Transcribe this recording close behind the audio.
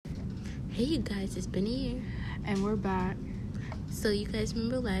Hey you guys, it's been a year. And we're back. So you guys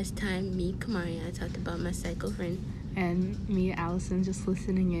remember last time me, Kamari, I talked about my psycho friend. And me, Allison, just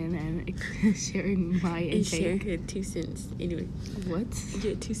listening in and sharing my and sharing her 2 cents. Anyway. What?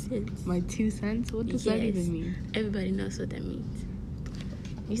 Your 2 cents. My 2 cents? What does that even mean? Everybody knows what that means.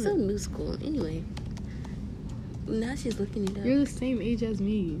 You're so new school. Anyway. Now she's looking it up. You're the same age as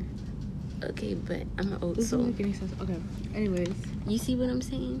me. Okay, but I'm an old Doesn't soul. make any sense. Okay. Anyways. You see what I'm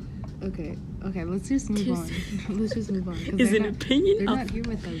saying? Okay, let's just move on. Let's just move on. It's an opinion. They're not here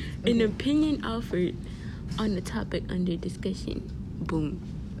with us. Okay. An opinion offered on the topic under discussion. Boom.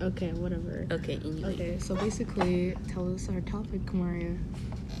 Okay, whatever. Okay, anyway. Okay, so basically, tell us our topic, Kamaria.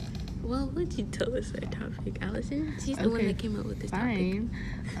 Well, what'd you tell us our topic, Allison? She's the one that came up with this topic.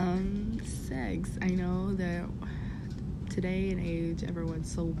 Sex. I know that today and age,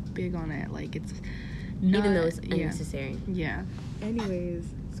 everyone's so big on it. Like, it's not... Even though it's unnecessary. Yeah. Anyways,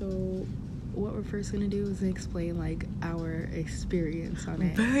 so what we're first gonna do is explain like our experience on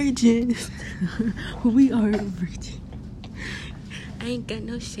it. Virgins. We are virgin. I ain't got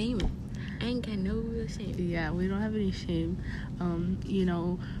no shame. I ain't got no real shame. Yeah, we don't have any shame.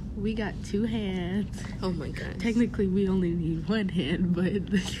 We got 2 hands. Oh my god. Technically, we only need 1 hand, but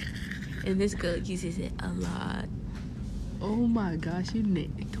and this girl uses it a lot. Oh my gosh, you don't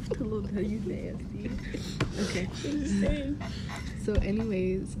tell them that you nasty. Okay. So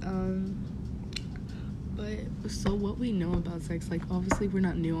anyways, so what we know about sex, like obviously we're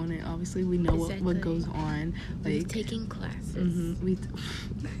not new on it. Obviously we know what goes on. Like we've taken classes.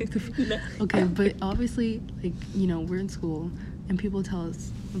 Okay, but obviously like we're in school and people tell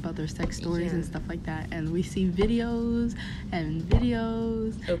us about their sex stories and stuff like that, and we see videos and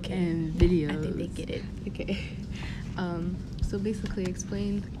videos and videos. I think they get it. Okay. So basically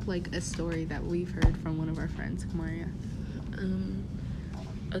explain like a story that we've heard from one of our friends, Kamaria.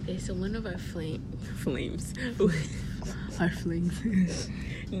 Okay, so one of our flames. Our flings.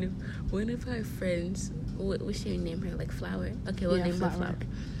 No, one of our friends, what should we name her? Like Flower? Okay, we'll name her Flower.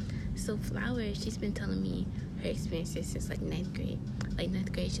 So Flower, she's been telling me her experiences since like 9th grade. Like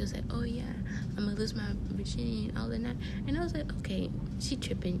 9th grade, she was like, oh yeah, I'm gonna lose my virginity and all of that. And I was like, okay, she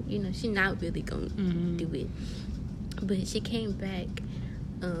tripping. She not really gonna do it. But she came back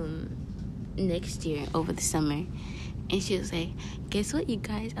next year over the summer, and she was like, guess what, you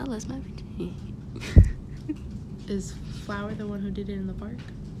guys? I lost my virginity. Is Flower the one who did it in the park?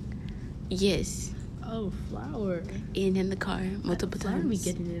 Yes. Oh, Flower. And in the car multiple times. Flower be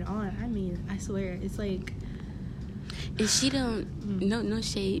getting it on. I mean, I swear, it's like... And she don't... No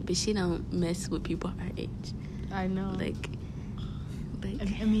shade, but she don't mess with people our age. I know. Like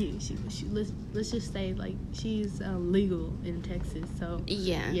I mean, she let's just say like she's legal in Texas, so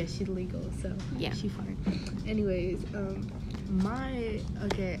yeah, she's legal, so yeah, she's fine. Anyways, I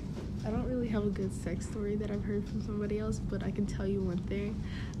don't really have a good sex story that I've heard from somebody else, but I can tell you one thing.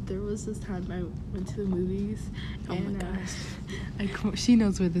 There was this time I went to the movies. Oh my gosh. She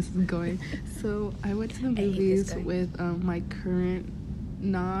knows where this is going. So I went to the movies with my current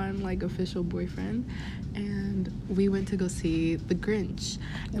official boyfriend, and we went to go see The Grinch,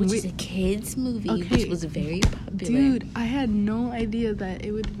 which is a kids movie, which was very popular. Dude, I had no idea that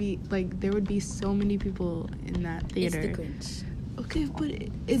it would be like there would be so many people in that theater. It's The Grinch. Okay, but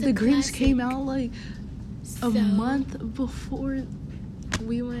The Grinch came out like a month before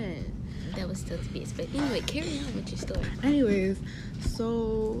we went. That was still to be expected. Anyway, carry on with your story. Anyways,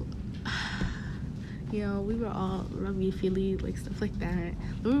 so we were all lovey-feely, like, stuff like that.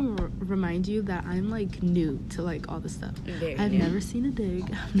 Let me remind you that I'm, like, new to, like, all this stuff. I've never seen a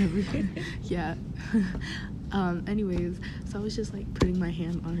dig. I've never... Yeah. Anyways, so I was just, like, putting my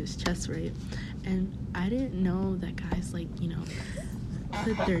hand on his chest, right? And I didn't know that guys, like,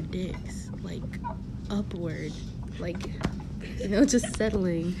 put their dicks, like, upward. Like, just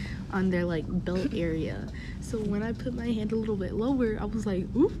settling on their, like, belt area. So when I put my hand a little bit lower, I was like,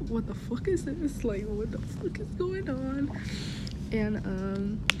 ooh, what the fuck is this? Like, what the fuck is going on?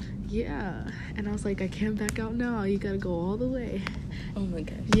 And, yeah. And I was like, I can't back out now. You gotta go all the way. Oh my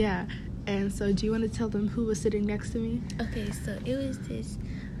gosh. Yeah. And so do you want to tell them who was sitting next to me? Okay, so it was this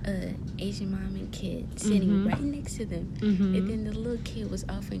Asian mom and kid sitting right next to them. And then the little kid was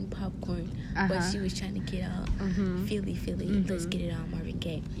offering popcorn while she was trying to get out Philly, let's get it on Marvin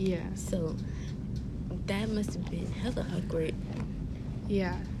Gaye. Yeah. So that must have been hella awkward.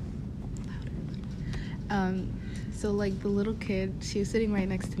 Yeah. So like the little kid, she was sitting right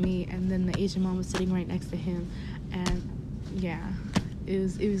next to me, and then the Asian mom was sitting right next to him, and yeah, it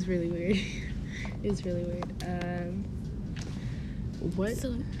was really weird. It was really weird. What? So,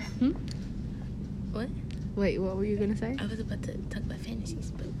 what? Wait, what were you gonna say? I was about to talk about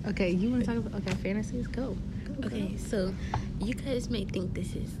fantasies, but okay, you want to talk about fantasies? Go. Okay, so you guys may think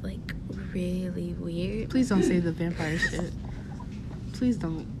this is like really weird. Please don't say the vampire shit. Please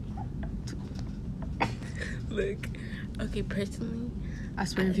don't. Look, okay, personally, I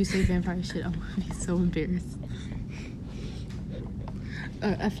swear if you say vampire shit, I'm gonna be so embarrassed.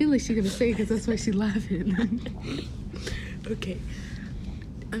 I feel like she's gonna say it because that's why she's laughing. Okay,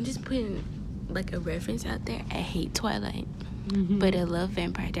 I'm just putting like a reference out there. I hate Twilight, but I love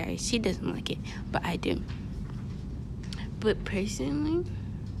Vampire Diaries. She doesn't like it, but I do. But personally,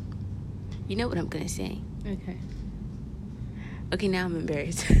 you know what I'm gonna say. Okay, now I'm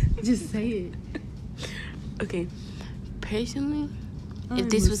embarrassed. Just say it. Okay, personally, if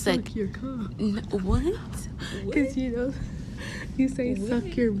this was like your cock. What? Because you say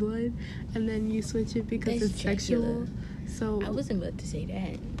suck your blood, and then you switch it because That's it's sexual. So I wasn't about to say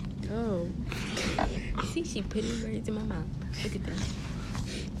that. Oh. See, she putting words in my mouth. Look at that.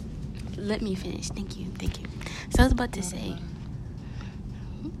 Let me finish. Thank you. So I was about to say.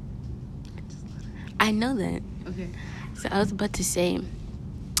 I know that. Okay. So I was about to say,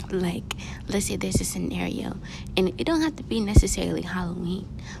 like, let's say there's a scenario, and it don't have to be necessarily Halloween,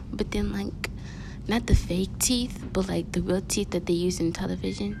 but then like, not the fake teeth, but like the real teeth that they use in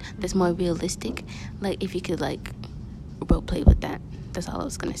television. That's more realistic. Like if you could like role play with that. That's all I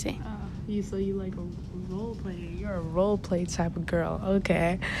was gonna say. So you like a role play? You're a role play type of girl.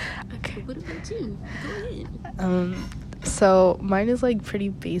 Okay. What about you? Go ahead. So mine is like pretty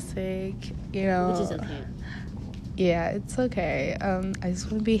basic, you know. Which is okay. Yeah, it's okay. I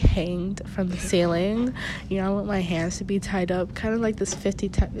just want to be hanged from the ceiling. You know, I want my hands to be tied up, kind of like this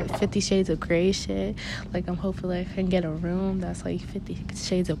 50 Shades of Grey shit. Like, I'm hoping like I can get a room that's like 50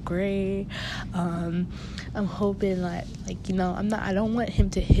 Shades of Grey. I'm hoping like you know, I don't want him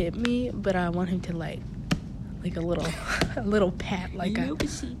to hit me, but I want him to like a little pat. Like, you know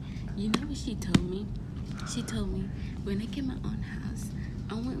what she told me? She told me when I get my own house,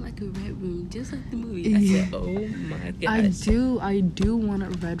 I want like a red room, just like the movie. I said, oh my gosh. I do want a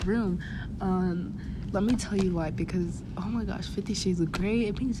red room. Let me tell you why. Because, oh my gosh, 50 Shades of Grey,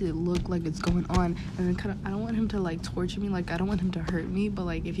 it makes it look like it's going on. And then I don't want him to like torture me. Like, I don't want him to hurt me. But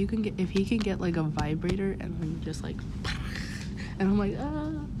like, if he can get like a vibrator and then just like, and I'm like,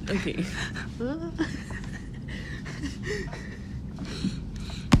 Okay.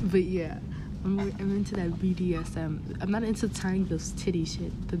 But yeah. I'm into that BDSM. I'm not into tying those titty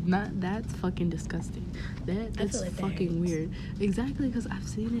shit. That's fucking disgusting. That's like fucking weird. Exactly, because I've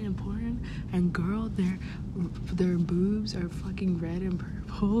seen it in porn, and girl, their boobs are fucking red and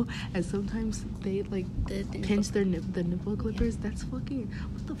purple, and sometimes they like pinch the nipple clippers. Yeah. That's fucking,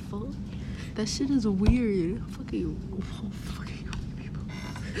 what the fuck? That shit is weird. Fucking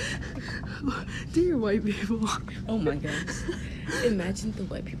dear white people. Oh my gosh. Imagine the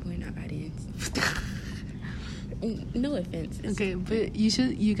white people in our audience. No offense. Okay, but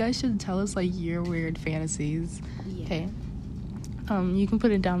you guys should tell us like your weird fantasies. Yeah. Okay. You can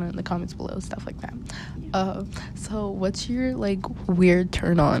put it down in the comments below, stuff like that. Yeah. So what's your like weird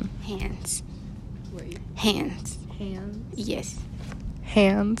turn on? Hands. Wait. Hands. Yes.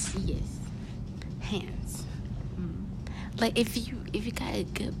 Hands. Yes. Hands. Like if you got a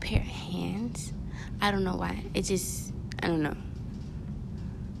good pair of hands, I don't know why. It just, I don't know.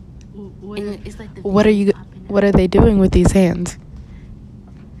 It's like what are they doing with these hands?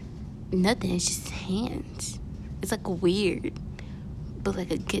 Nothing. It's just hands. It's like weird, but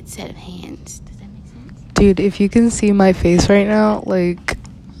like a good set of hands. Does that make sense? Dude, if you can see my face right now, like,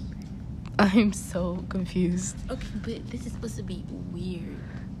 I'm so confused. Okay, but this is supposed to be weird.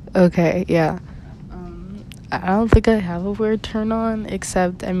 Okay, yeah. I don't think I have a weird turn on,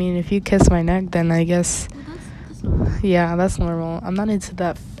 except, I mean, if you kiss my neck, then I guess... That's normal. Yeah, that's normal. I'm not into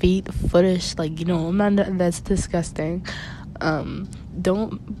that footish, like, you know, that's disgusting.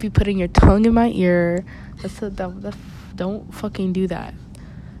 Don't be putting your tongue in my ear. Don't fucking do that.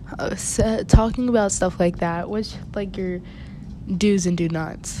 Talking about stuff like that, which, like, your do's and do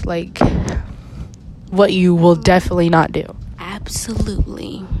nots. Like, what you will definitely not do.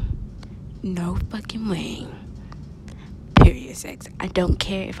 Absolutely. No fucking way. Period sex. I don't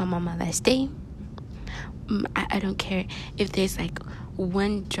care if I'm on my last day. I don't care if there's like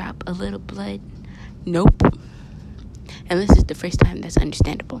one drop of little blood. Nope. Unless it's the first time, that's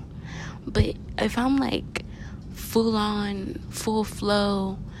understandable. But if I'm like full on, full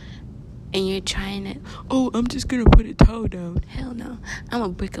flow, and you're trying to, oh, I'm just gonna put a toe down. Hell no. I'm gonna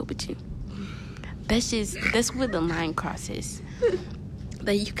break up with you. That's where the line crosses.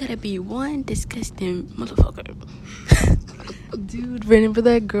 Like, you gotta be one disgusting motherfucker. Dude, remember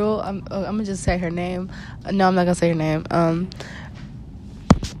that girl? I'm gonna just say her name. No, I'm not gonna say her name. I'm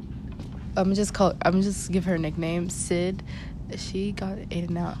just give her a nickname, Sid. She got in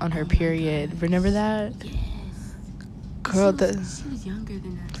and out on her period. Remember that? Yes. Girl, she was younger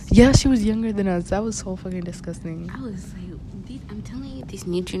than us. Yeah, she was younger than us. That was so fucking disgusting. I was like, I'm telling you, these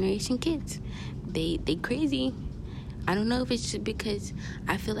new generation kids, they crazy. I don't know if it's just because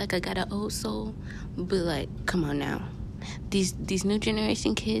I feel like I got an old soul, but like, come on now. These new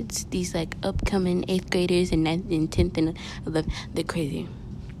generation kids, these like upcoming 8th graders and 9th and 10th and 11th, they're crazy.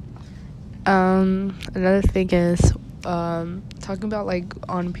 Another thing is, talking about like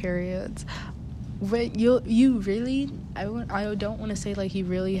on periods. But you really, I don't want to say like you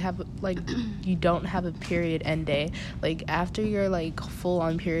really have like you don't have a period end day. Like after your like full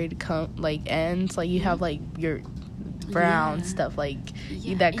on period ends, like you have like your brown stuff like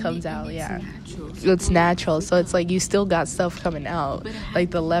that comes out. It's natural, so it's like you still got stuff coming out,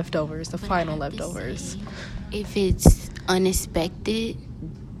 like the leftovers, the final leftovers. If it's unexpected,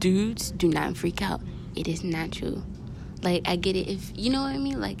 dudes, do not freak out. It is natural. Like, I get it. If you know what I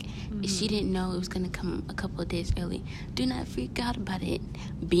mean, like, if she didn't know it was gonna come a couple of days early, do not freak out about it.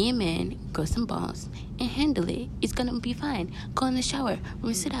 Be a man, grow some balls, and handle it. It's gonna be fine. Go in the shower,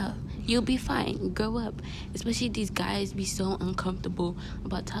 rinse it out. You'll be fine. Grow up. Especially these guys be so uncomfortable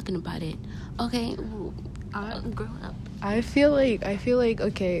about talking about it. Okay, grow up. I feel like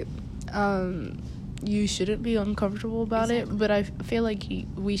okay, you shouldn't be uncomfortable about it, but I feel like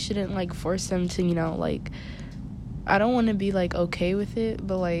we shouldn't like force them to, you know, like. I don't want to be like okay with it,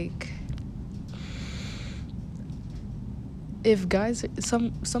 but like if guys,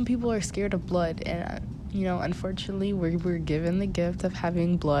 some people are scared of blood, and you know, unfortunately we're given the gift of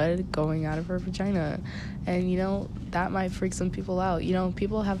having blood going out of our vagina, and you know that might freak some people out. You know,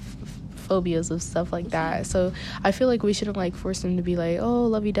 people have phobias of stuff like that, so I feel like we shouldn't like force them to be like, oh,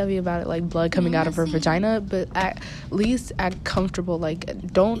 lovey-dovey about it, like blood coming out of her vagina, but at least act comfortable.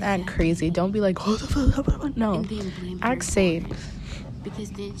 Like, don't act crazy. Don't be like, oh, no, act sane.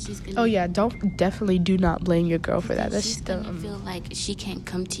 Because then she's gonna. Oh yeah, definitely do not blame your girl for that. That's she's just gonna feel like she can't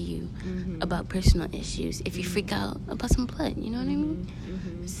come to you about personal issues if you freak out about some blood. You know what I mean?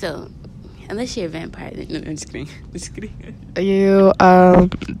 So, unless you're a vampire, then no, I'm just kidding. You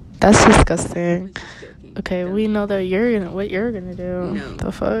that's disgusting. Okay, we know that what you're gonna do. No,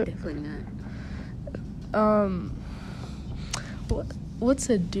 the fuck? Definitely not. What's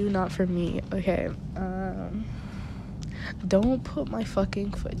a do not for me? Okay, don't put my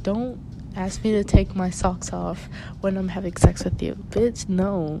fucking foot. Don't ask me to take my socks off when I'm having sex with you, bitch.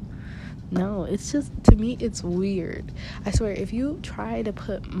 No, it's just, to me, it's weird. I swear, if you try to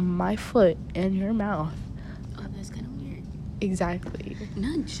put my foot in your mouth. Oh, that's kind of weird. Exactly.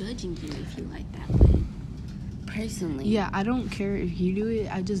 Not judging you if you like that, but personally. Yeah, I don't care if you do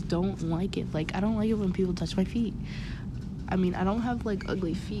it. I just don't like it. Like, I don't like it when people touch my feet. I mean, I don't have, like,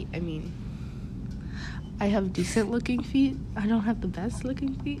 ugly feet. I mean, I have decent-looking feet. I don't have the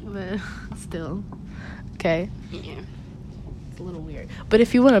best-looking feet, but still. Okay? Yeah. It's a little weird. But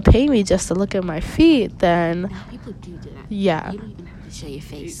if you want to pay me just to look at my feet, then. Now, people do that. Yeah. You don't even have to show your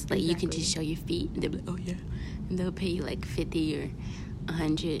face. Like, you can just show your feet, and they'll be like, oh, yeah. And they'll pay you, like, $50 or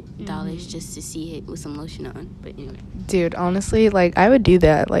 $100 just to see it with some lotion on. But anyway. Dude, honestly, like, I would do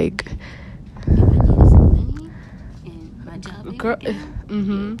that. Like. If I needed some money and my job. Girl,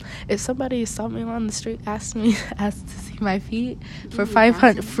 if somebody saw me on the street, asked to see my feet for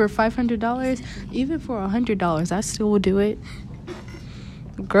 $500, even for $100, I still would do it.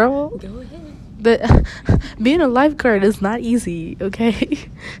 Girl, go ahead. Being a lifeguard is not easy. Okay,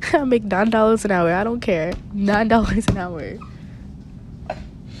 I make $9 an hour. I don't care. $9 an hour.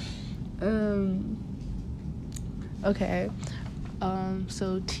 Okay.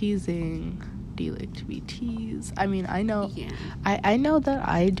 So teasing. Do you like to be teased? I mean, I know. Yeah. I know that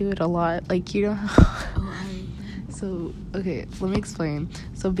I do it a lot. Like, you know. So, okay, let me explain.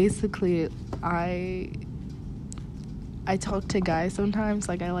 So basically, I talk to guys sometimes,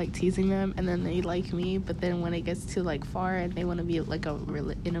 like, I like teasing them, and then they like me, but then when it gets to, like, far, and they want to be, like,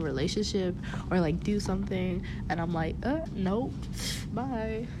 in a relationship, or, like, do something, and I'm like, nope,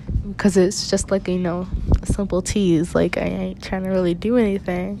 bye, because it's just, like, you know, a simple tease, like, I ain't trying to really do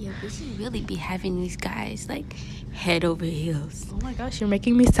anything. Yeah, we should really be having these guys, like, head over heels. Oh my gosh, you're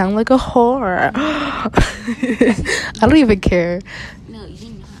making me sound like a whore. I don't even care. No,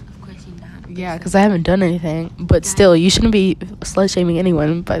 you're not. Of course you're not. Yeah, because I haven't done anything. But still, you shouldn't be slut-shaming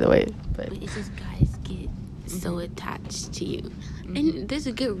anyone, by the way. But it's just guys get so attached to you. And there's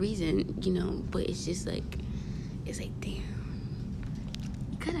a good reason, you know, but it's just like, it's like, damn.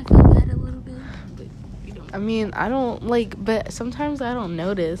 You kind of feel bad a little bit, but you don't. I mean, I don't like, but sometimes I don't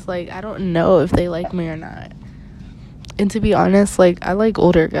notice. Like, I don't know if they like me or not. And to be honest, like, I like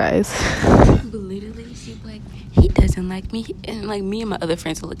older guys. But literally, she's like, he doesn't like me. And, like, me and my other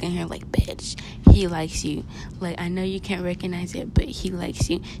friends are looking at her like, bitch, he likes you. Like, I know you can't recognize it, but he likes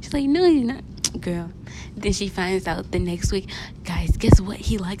you. She's like, no, he's not. Girl. Then she finds out the next week, guys, guess what?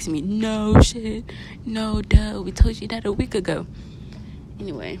 He likes me. No shit. No, duh. We told you that a week ago.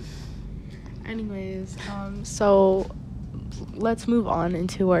 Anyways, so let's move on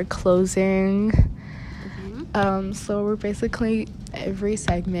into our closing. So we're basically, every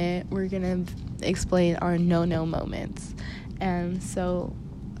segment, we're gonna explain our no-no moments. And so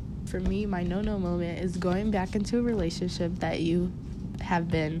for me, my no-no moment is going back into a relationship that you have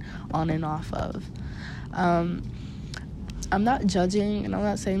been on and off of. I'm not judging, and I'm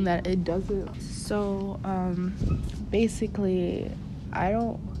not saying that it doesn't. So basically, I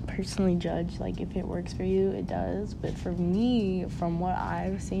don't personally judge. Like, if it works for you, it does. But for me, from what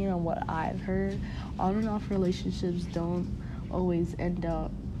I've seen and what I've heard, on and off relationships don't always end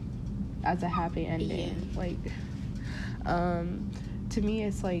up as a happy ending. Yeah. Like, to me,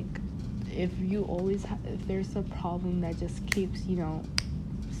 it's like, if you always if there's a problem that just keeps,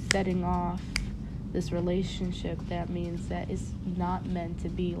 setting off this relationship, that means that it's not meant to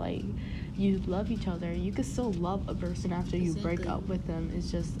be. Like, you love each other. You can still love a person after you break up with them.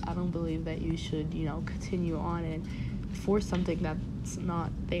 It's just, I don't believe that you should, continue on and force something that's not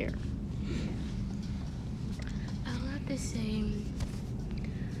there. I love the same.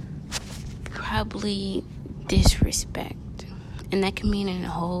 Probably disrespect. And that can mean in a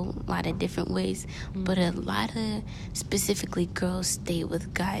whole lot of different ways. Mm-hmm. But a lot of, specifically, girls stay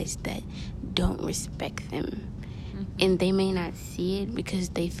with guys that don't respect them. Mm-hmm. And they may not see it because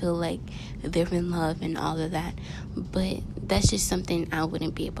they feel like they're in love and all of that. But that's just something I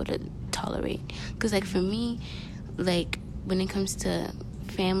wouldn't be able to tolerate. Because, like, for me, like, when it comes to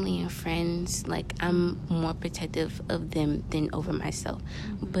family and friends, like, I'm more protective of them than over myself.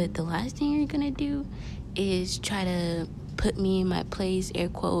 Mm-hmm. But the last thing you're going to do is try to put me in my place, air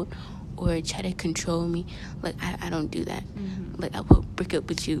quote, or try to control me. Like, I don't do that. Mm-hmm. Like, I will break up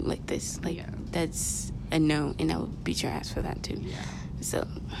with you like this. Like, yeah. That's a no, and I will beat your ass for that too. Yeah. So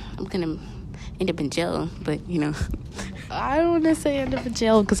I'm gonna end up in jail, but I don't want to say end up in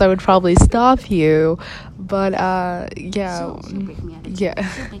jail because I would probably stop you, but yeah. She'll break me out of jail. Yeah.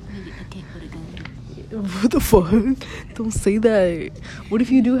 She'll make me get a cake with a gun. What the fuck? Don't say that. What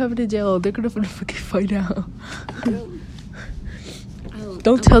if you do have it in jail? They're gonna fucking find out.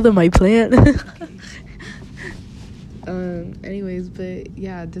 Don't tell them my plan. Anyways, but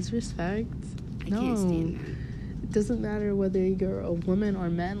yeah, disrespect. I can't stand that. It doesn't matter whether you're a woman or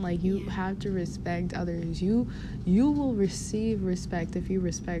man. Like, you have to respect others. You will receive respect if you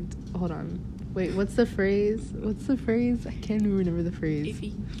respect. Hold on. Wait, what's the phrase? I can't even remember the phrase. If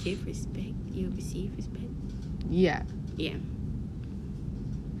you give respect, you receive respect. Yeah. Yeah.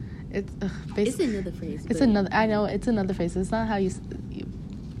 It's it's another phrase. It's another. I know it's another phrase. It's not how you.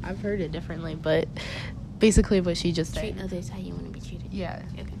 I've heard it differently, but basically what she just said. Treat others how you want to be treated. Yeah.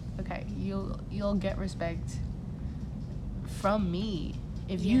 Okay. You'll get respect from me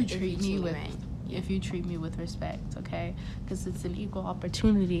if you treat me with right. If you treat me with respect. Okay, because it's an equal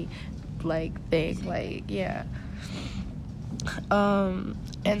opportunity thing. Exactly. Like, yeah. And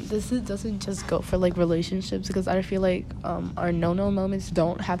doesn't just go for like relationships, because I feel like our no moments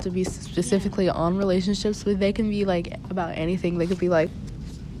don't have to be specifically on relationships, but they can be like about anything. They could be like,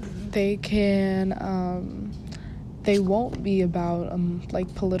 they won't be about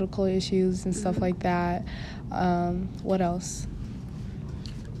like political issues and stuff like that. What else?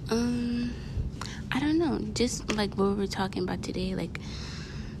 I don't know, just like what we were talking about today, like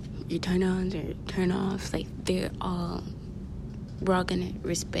your turn-ons or turn-offs, like we're all gonna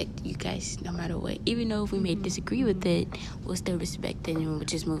respect you guys no matter what. Even though if we may disagree with it, we'll still respect it and we'll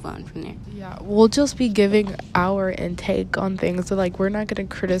just move on from there. Yeah, we'll just be giving our intake on things. So, like, we're not gonna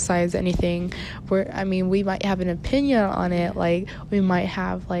criticize anything. We might have an opinion on it. Like, we might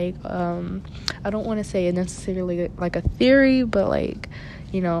have, like, I don't want to say it necessarily like a theory, but, like,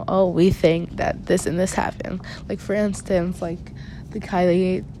 we think that this and this happened. Like, for instance, like the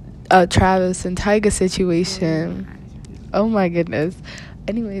Kylie, Travis, and Tyga situation. Oh my goodness.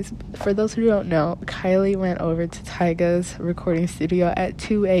 Anyways, for those who don't know, Kylie went over to Tyga's recording studio at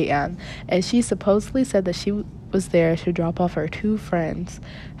 2 a.m. and she supposedly said that she was there to drop off our 2 friends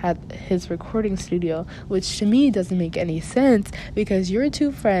at his recording studio, which to me doesn't make any sense because your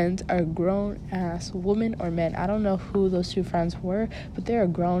 2 friends are grown-ass women or men. I don't know who those 2 friends were, but they're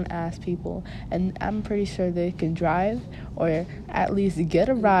grown-ass people, and I'm pretty sure they can drive or at least get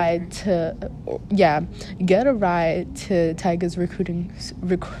a ride to Tyga's recording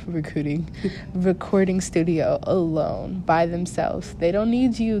studio alone by themselves. They don't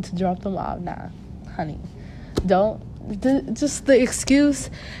need you to drop them off. Nah, honey. Just the excuse,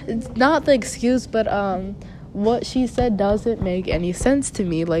 it's not the excuse, but what she said doesn't make any sense to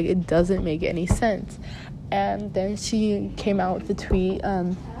me. Like, it doesn't make any sense. And then she came out with a tweet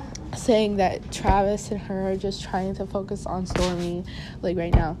saying that Travis and her are just trying to focus on Stormi, like,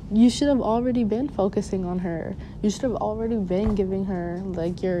 right now. You should have already been focusing on her. You should have already been giving her,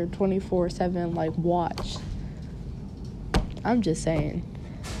 like, your 24/7, like, watch. I'm just saying.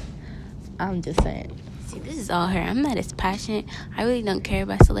 See, this is all her. I'm not as passionate. I really don't care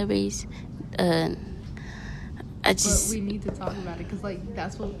about celebrities. But we need to talk about it because, like,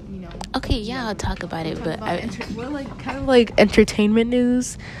 that's what, you know. Okay, yeah, I'll talk about it, but we're like kind of like entertainment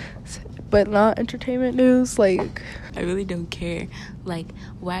news, but not entertainment news. Like, I really don't care. Like,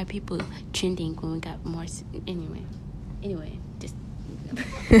 why are people trending when we got more? Anyway, just.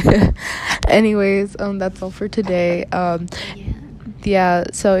 Anyways, that's all for today. Yeah,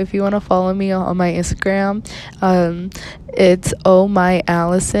 so if you want to follow me on my Instagram, it's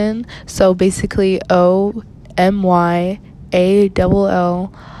omyallison. So basically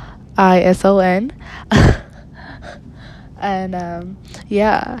OMYALLISON. And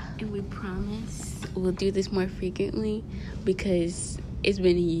yeah. And we promise we'll do this more frequently because it's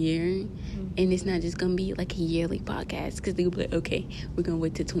been a year. And it's not just going to be like a yearly podcast because they'll be like, okay, we're going to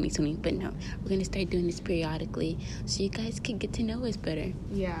wait till 2020. But no, we're going to start doing this periodically so you guys can get to know us better.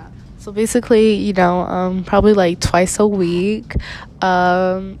 Yeah. So basically, you know, probably like twice a week.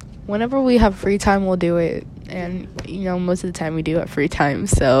 Whenever we have free time, we'll do it. And, you know, most of the time we do have free time.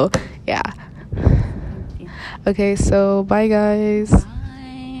 So, yeah. Okay, so bye, guys.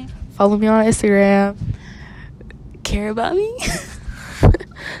 Bye. Follow me on Instagram. Care about me?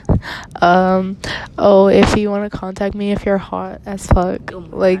 If you want to contact me, if you're hot as fuck,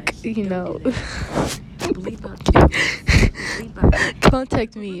 like, gosh, you know,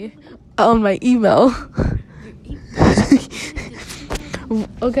 contact me on my email.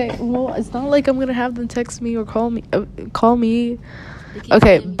 Okay, well, it's not like I'm gonna have them text me or call me. Okay,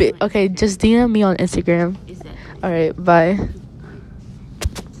 just DM me on Instagram. All right, bye.